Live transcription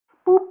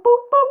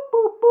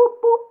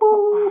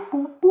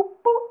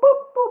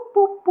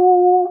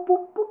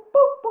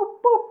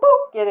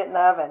Get it in the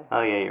oven.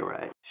 Oh yeah, you're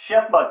right.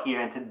 Chef Buck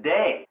here, and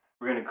today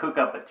we're gonna cook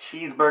up a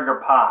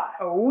cheeseburger pie.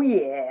 Oh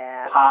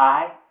yeah.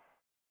 Pie,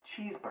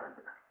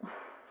 cheeseburger.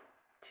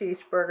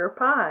 Cheeseburger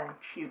pie.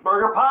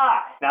 Cheeseburger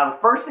pie. Now the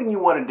first thing you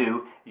want to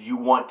do is you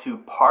want to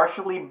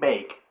partially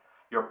bake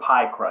your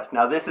pie crust.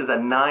 Now this is a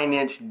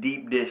 9-inch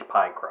deep dish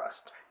pie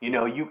crust. You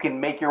know, you can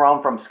make your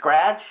own from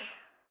scratch.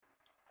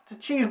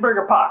 It's a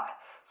cheeseburger pie.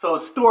 So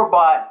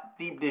store-bought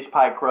deep dish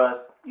pie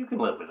crust, you can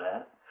live with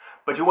that.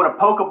 But you want to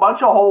poke a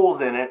bunch of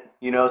holes in it,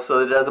 you know, so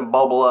it doesn't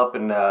bubble up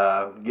and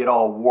get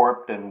all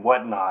warped and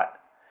whatnot.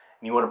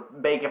 And you want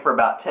to bake it for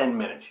about 10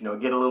 minutes, you know,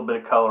 get a little bit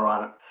of color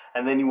on it.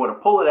 And then you want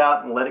to pull it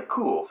out and let it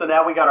cool. So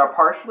now we got our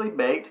partially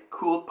baked,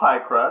 cooled pie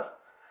crust.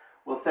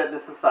 We'll set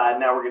this aside.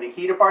 Now we're going to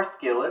heat up our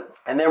skillet.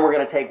 And then we're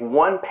going to take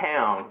 1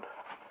 pound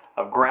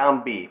of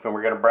ground beef and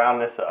we're going to brown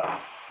this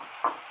up.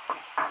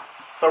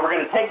 So we're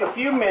going to take a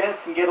few minutes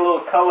and get a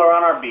little color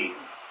on our beef.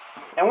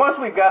 And once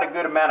we've got a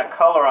good amount of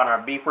color on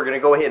our beef, we're going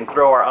to go ahead and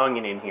throw our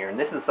onion in here. And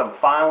this is some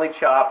finely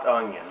chopped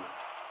onion.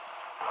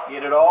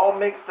 Get it all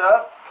mixed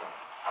up.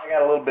 I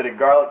got a little bit of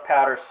garlic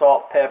powder,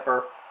 salt,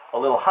 pepper, a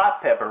little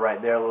hot pepper right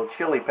there, a little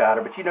chili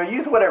powder. But you know,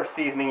 use whatever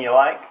seasoning you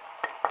like.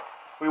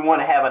 We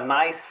want to have a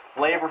nice,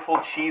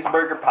 flavorful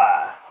cheeseburger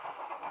pie.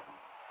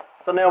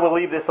 So now we'll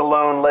leave this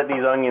alone, let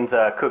these onions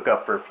cook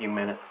up for a few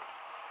minutes.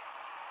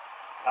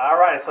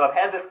 Alright, so I've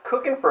had this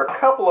cooking for a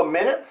couple of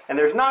minutes, and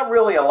there's not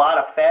really a lot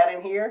of fat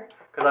in here,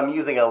 because I'm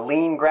using a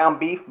lean ground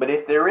beef, but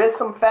if there is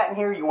some fat in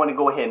here, you want to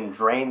go ahead and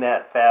drain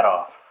that fat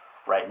off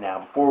right now,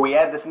 before we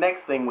add this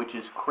next thing, which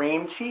is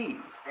cream cheese.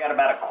 I got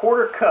about a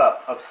 1/4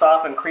 cup of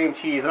softened cream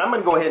cheese, and I'm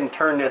going to go ahead and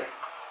turn this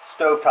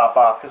stovetop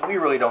off, because we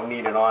really don't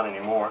need it on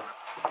anymore.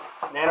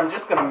 Now I'm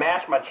just going to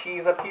mash my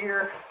cheese up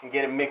here, and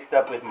get it mixed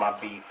up with my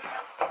beef.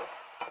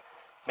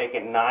 Make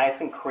it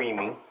nice and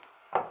creamy.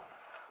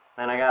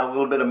 And I got a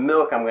little bit of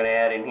milk I'm going to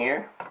add in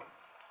here.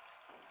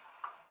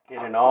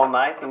 Get it all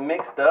nice and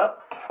mixed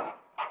up.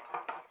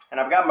 And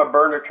I've got my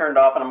burner turned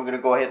off and I'm going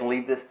to go ahead and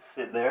leave this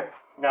sit there.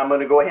 Now I'm going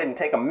to go ahead and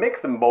take a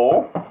mixing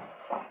bowl.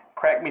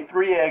 Crack me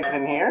 3 eggs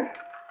in here.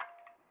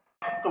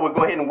 So we'll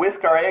go ahead and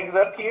whisk our eggs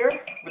up here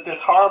with this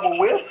horrible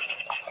whisk.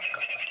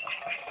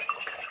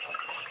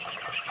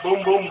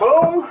 Boom, boom,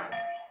 boom.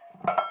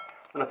 I'm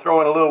going to throw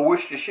in a little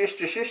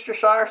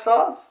Worcestershire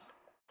sauce.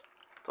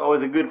 It's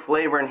always a good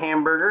flavor in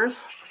hamburgers.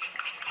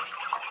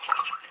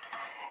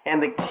 And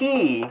the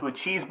key to a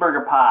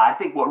cheeseburger pie, I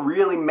think what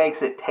really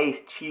makes it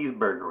taste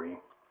cheeseburgery,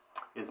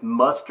 is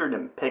mustard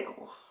and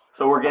pickles.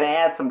 So we're going to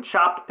add some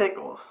chopped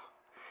pickles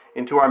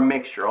into our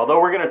mixture,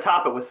 although we're going to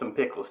top it with some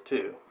pickles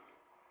too.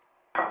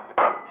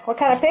 What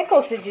kind of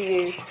pickles did you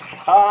use?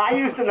 I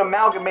used an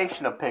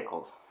amalgamation of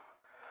pickles.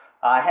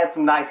 I had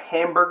some nice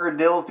hamburger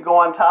dills to go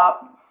on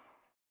top,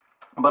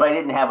 but I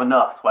didn't have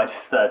enough, so I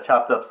just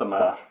chopped up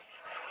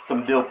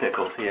some dill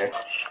pickles here.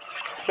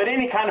 But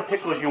any kind of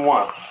pickles you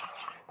want.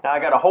 Now I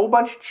got a whole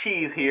bunch of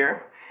cheese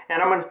here,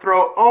 and I'm going to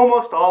throw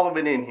almost all of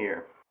it in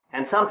here.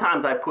 And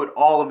sometimes I put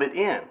all of it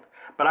in,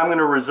 but I'm going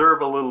to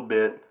reserve a little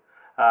bit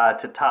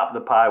to top the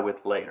pie with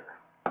later.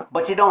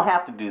 But you don't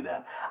have to do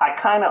that. I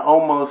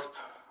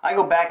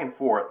go back and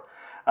forth.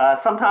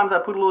 Sometimes I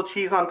put a little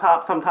cheese on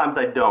top, sometimes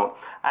I don't.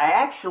 I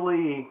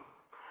actually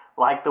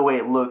like the way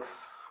it looks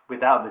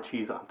without the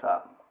cheese on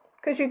top.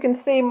 Because you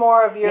can see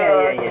more of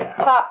your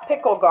top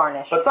pickle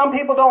garnish. But some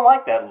people don't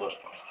like that look.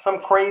 Some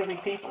crazy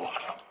people.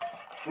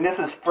 And this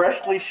is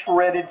freshly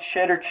shredded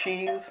cheddar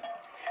cheese.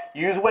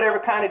 Use whatever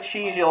kind of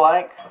cheese you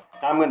like.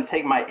 Now I'm going to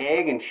take my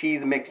egg and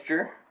cheese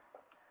mixture.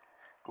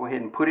 Go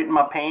ahead and put it in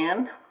my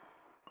pan.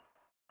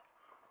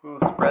 We'll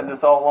spread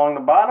this all along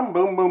the bottom.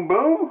 Boom, boom,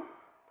 boom.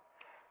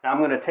 Now I'm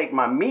going to take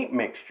my meat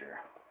mixture.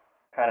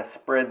 Kind of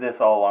spread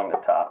this all along the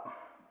top.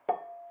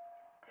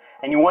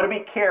 And you want to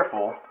be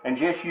careful and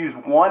just use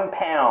 1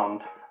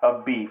 pound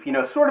of beef. You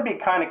know, sort of be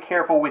kind of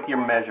careful with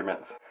your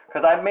measurements.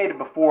 Because I've made it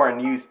before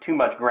and used too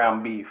much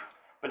ground beef.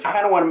 But you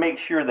kind of want to make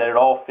sure that it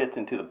all fits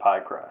into the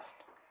pie crust.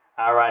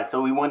 Alright, so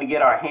we want to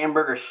get our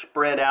hamburger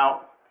spread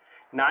out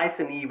nice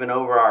and even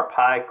over our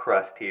pie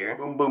crust here.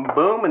 Boom, boom,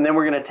 boom. And then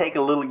we're going to take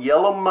a little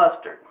yellow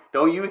mustard.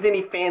 Don't use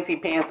any fancy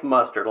pants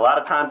mustard. A lot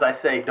of times I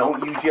say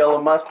don't use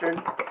yellow mustard.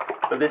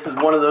 But this is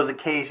one of those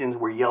occasions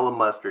where yellow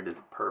mustard is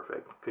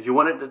perfect. Because you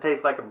want it to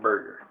taste like a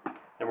burger.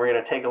 And we're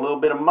going to take a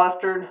little bit of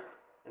mustard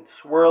and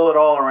swirl it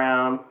all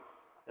around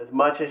as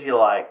much as you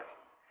like.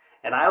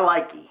 And I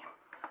likey.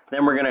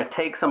 Then we're going to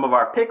take some of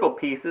our pickle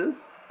pieces.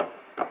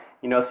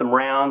 You know, some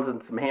rounds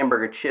and some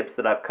hamburger chips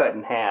that I've cut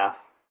in half.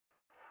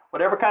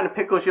 Whatever kind of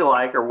pickles you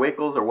like, or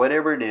wickles, or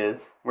whatever it is,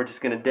 we're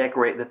just going to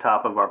decorate the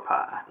top of our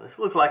pie. This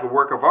looks like a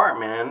work of art,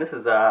 man. This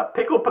is a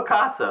pickle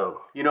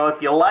Picasso. You know,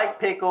 if you like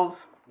pickles,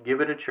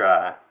 give it a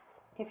try.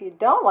 If you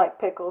don't like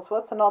pickles,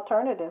 what's an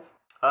alternative?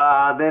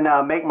 Then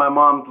make my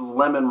mom's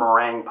lemon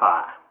meringue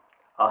pie.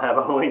 I'll have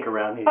a link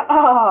around here.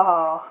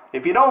 Oh,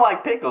 If you don't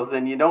like pickles,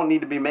 then you don't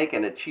need to be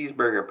making a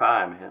cheeseburger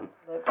pie, man.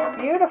 looks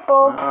beautiful.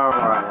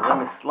 Alright, let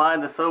me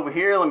slide this over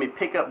here. Let me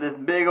pick up this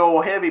big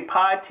old heavy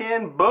pie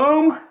tin.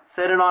 Boom!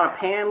 Set it on a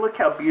pan. Look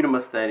how beautiful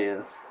that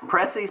is.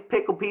 Press these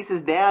pickle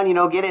pieces down, you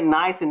know, get it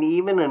nice and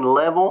even and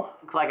level.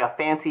 Looks like a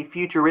fancy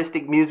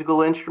futuristic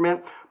musical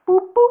instrument. Boop,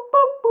 boop,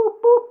 boop, boop,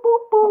 boop,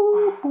 boop,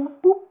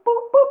 boop, boop, boop,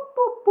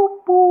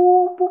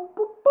 boop, boop, boop,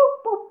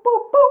 boop,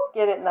 boop, boop.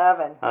 Get it in the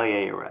oven. Oh yeah,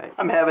 you're right.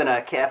 I'm having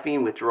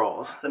caffeine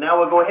withdrawals. So now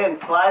we'll go ahead and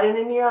slide it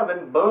in the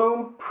oven.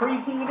 Boom,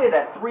 preheated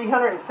at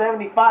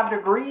 375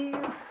 degrees.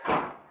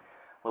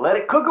 We'll let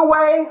it cook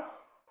away.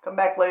 Come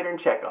back later and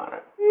check on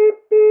it. Beep,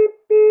 beep,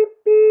 beep,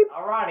 beep.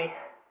 Alrighty,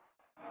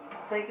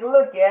 let's take a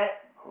look at it.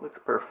 Looks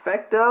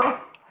perfecto.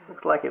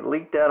 Looks like it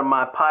leaked out of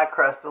my pie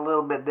crust a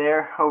little bit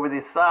there over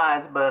the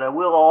sides, but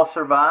we'll all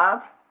survive.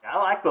 I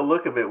like the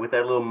look of it with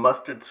that little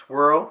mustard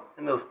swirl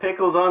and those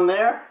pickles on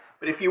there.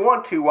 But if you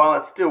want to, while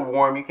it's still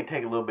warm, you can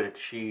take a little bit of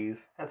cheese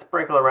and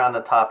sprinkle around the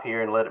top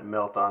here and let it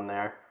melt on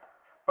there.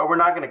 But we're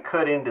not going to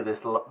cut into this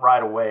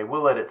right away.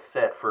 We'll let it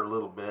set for a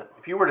little bit.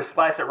 If you were to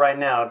slice it right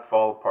now, it'd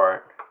fall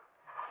apart.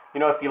 You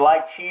know, if you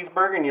like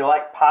cheeseburger and you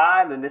like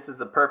pie, then this is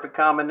the perfect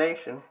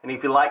combination. And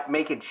if you like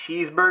making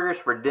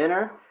cheeseburgers for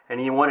dinner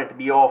and you want it to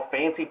be all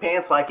fancy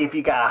pants, like if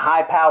you got a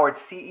high-powered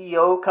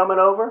CEO coming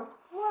over,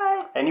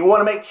 What? and you want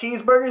to make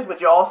cheeseburgers,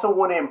 but you also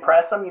want to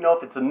impress them, you know,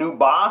 if it's a new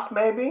boss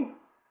maybe,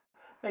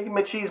 make him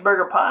a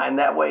cheeseburger pie, and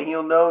that way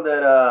he'll know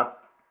that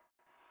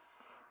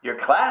you're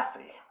classy.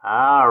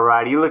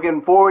 Alright, you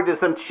looking forward to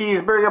some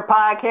cheeseburger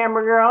pie,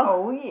 camera girl?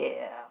 Oh,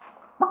 yeah.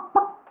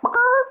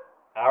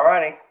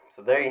 Alrighty,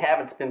 so there you have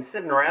it. It's been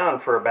sitting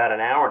around for about an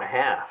hour and a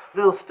half.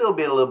 It'll still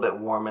be a little bit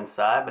warm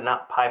inside, but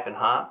not piping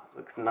hot.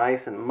 Looks nice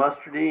and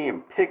mustardy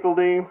and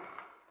pickledy.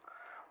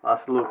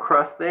 Lost a little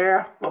crust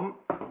there. Boom.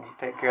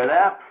 Take care of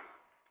that.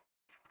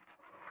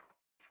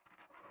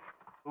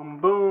 Boom,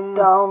 boom.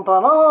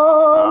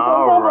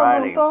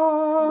 Alrighty.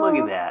 Look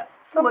at that.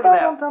 Look at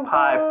that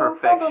pie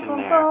perfection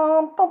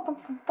there.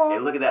 Hey,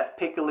 look at that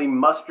pickly,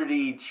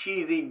 mustardy,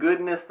 cheesy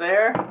goodness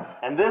there.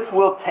 And this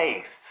will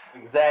taste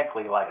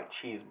exactly like a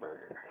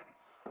cheeseburger.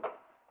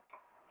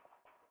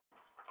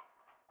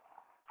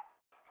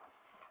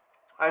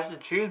 That's a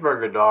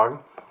cheeseburger, dog.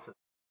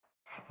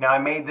 Now I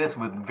made this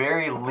with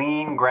very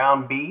lean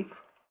ground beef,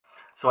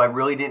 so I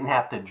really didn't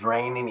have to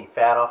drain any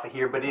fat off of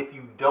here. But if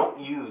you don't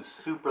use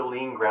super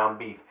lean ground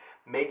beef,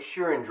 make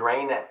sure and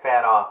drain that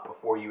fat off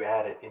before you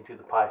add it into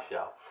the pie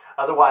shell.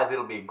 Otherwise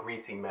it'll be a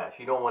greasy mess.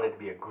 You don't want it to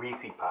be a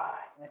greasy pie.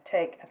 I'm going to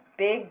take a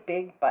big,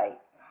 big bite.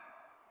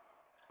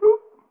 Boop.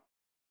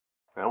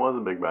 That was a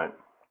big bite.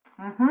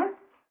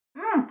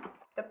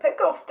 The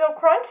pickle's still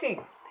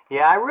crunchy.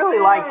 Yeah, I really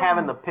like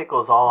having the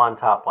pickles all on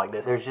top like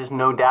this. There's just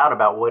no doubt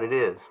about what it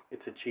is.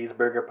 It's a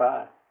cheeseburger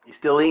pie. You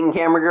still eating,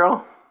 camera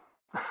girl?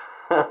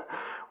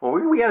 Well,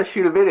 we got to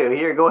shoot a video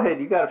here. Go ahead.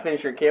 You got to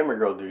finish your camera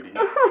girl duties.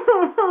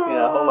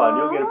 Yeah, hold on.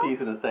 You'll get a piece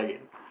in a second.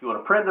 If you want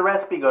to print the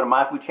recipe, go to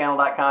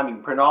myfoodchannel.com. You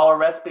can print all our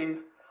recipes.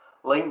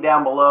 Link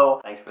down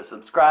below. Thanks for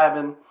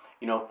subscribing.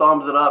 You know,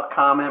 thumbs it up,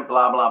 comment,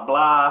 blah, blah,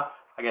 blah.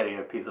 I got to get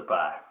a piece of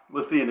pie.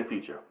 We'll see you in the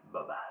future.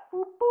 Bye-bye.